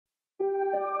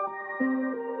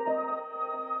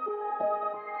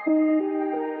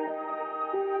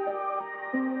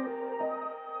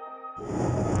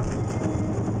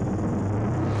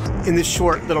In this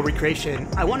short little recreation,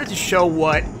 I wanted to show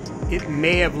what it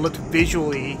may have looked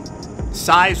visually,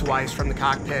 size-wise, from the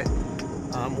cockpit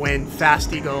when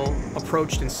Fast Eagle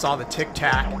approached and saw the Tic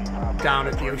Tac down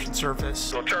at the ocean surface.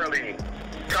 So Charlie,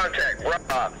 contact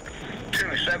Rob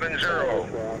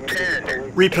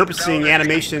 270-10. Repurposing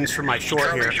animations from my short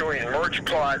Charlie here. showing merge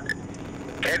plot,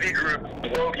 heavy group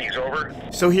bogies, over.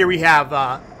 So here we have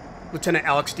Lieutenant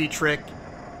Alex Dietrich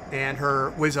and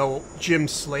her Wizzo Jim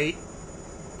Slate,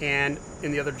 and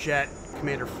in the other jet,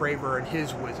 Commander Fravor and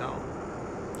his Wizzo.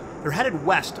 They're headed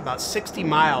west about 60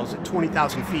 miles at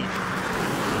 20,000 feet.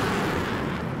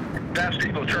 Fast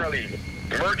Eagle Charlie,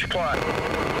 merge plot.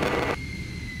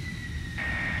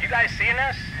 You guys seeing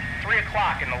this? 3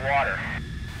 o'clock in the water.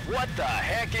 What the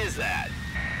heck is that?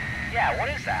 Yeah, what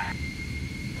is that?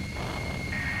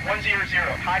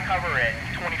 100, high cover at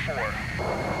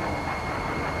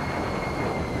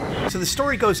 24. So the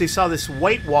story goes they saw this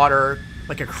white water,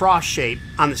 like a cross shape,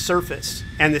 on the surface,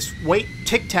 and this white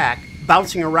Tic Tac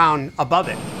bouncing around above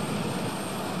it.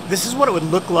 This is what it would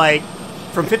look like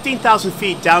from 15,000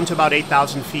 feet down to about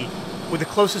 8,000 feet, with the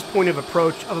closest point of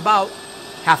approach of about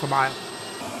half a mile.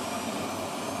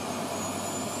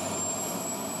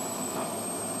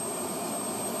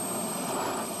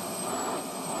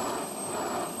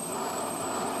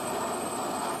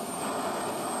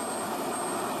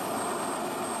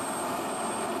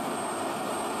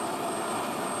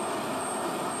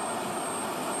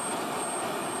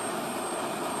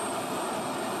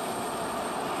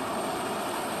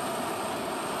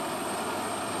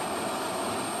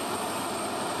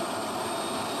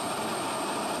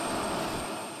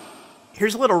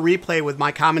 Here's a little replay with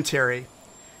my commentary.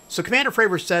 So Commander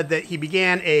Fravor said that he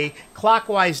began a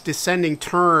clockwise descending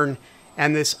turn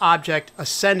and this object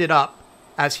ascended up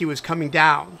as he was coming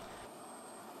down.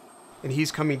 And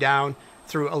he's coming down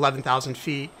through 11,000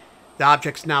 feet. The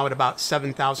object's now at about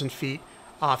 7,000 feet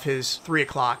off his 3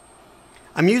 o'clock.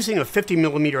 I'm using a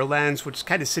 50mm lens, which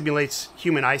kind of simulates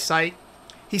human eyesight.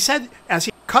 He said as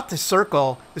he cut the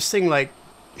circle, this thing like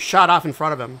shot off in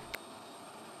front of him.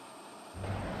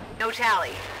 No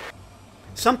tally.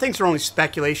 Some things are only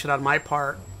speculation on my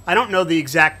part. I don't know the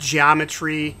exact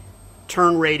geometry,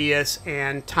 turn radius,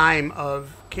 and time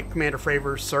of Commander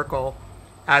Fravor's circle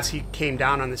as he came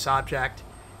down on this object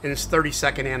in this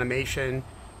 30-second animation.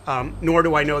 Nor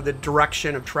do I know the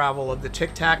direction of travel of the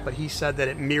Tic Tac, but he said that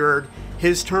it mirrored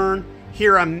his turn.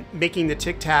 Here I'm making the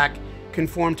Tic Tac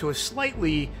conform to a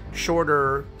slightly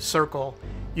shorter circle.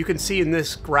 You can see in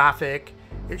this graphic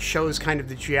it shows kind of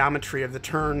the geometry of the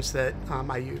turns that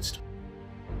I used.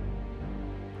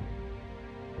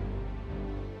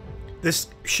 This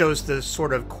shows the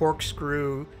sort of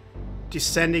corkscrew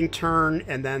descending turn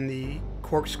and then the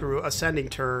corkscrew ascending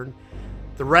turn.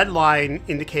 The red line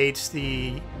indicates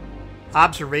the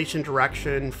observation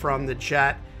direction from the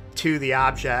jet to the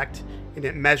object, and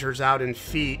it measures out in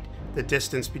feet the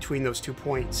distance between those 2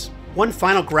 points. One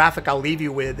final graphic I'll leave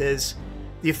you with is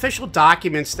the official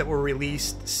documents that were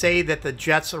released say that the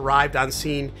jets arrived on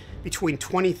scene between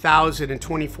 20,000 and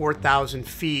 24,000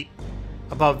 feet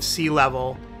above sea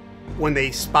level when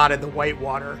they spotted the white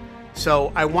water.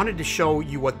 So I wanted to show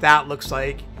you what that looks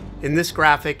like. In this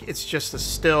graphic, it's just a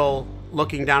still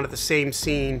looking down at the same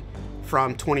scene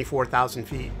from 24,000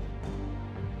 feet.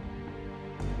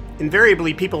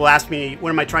 Invariably, people ask me,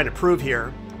 what am I trying to prove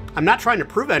here? I'm not trying to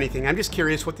prove anything. I'm just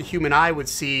curious what the human eye would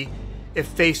see if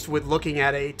faced with looking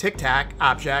at a Tic Tac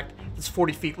object that's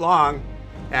 40 feet long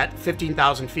at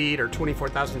 15,000 feet or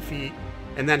 24,000 feet,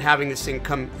 and then having this thing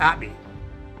come at me.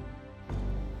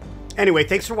 Anyway,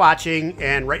 thanks for watching,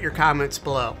 and write your comments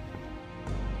below.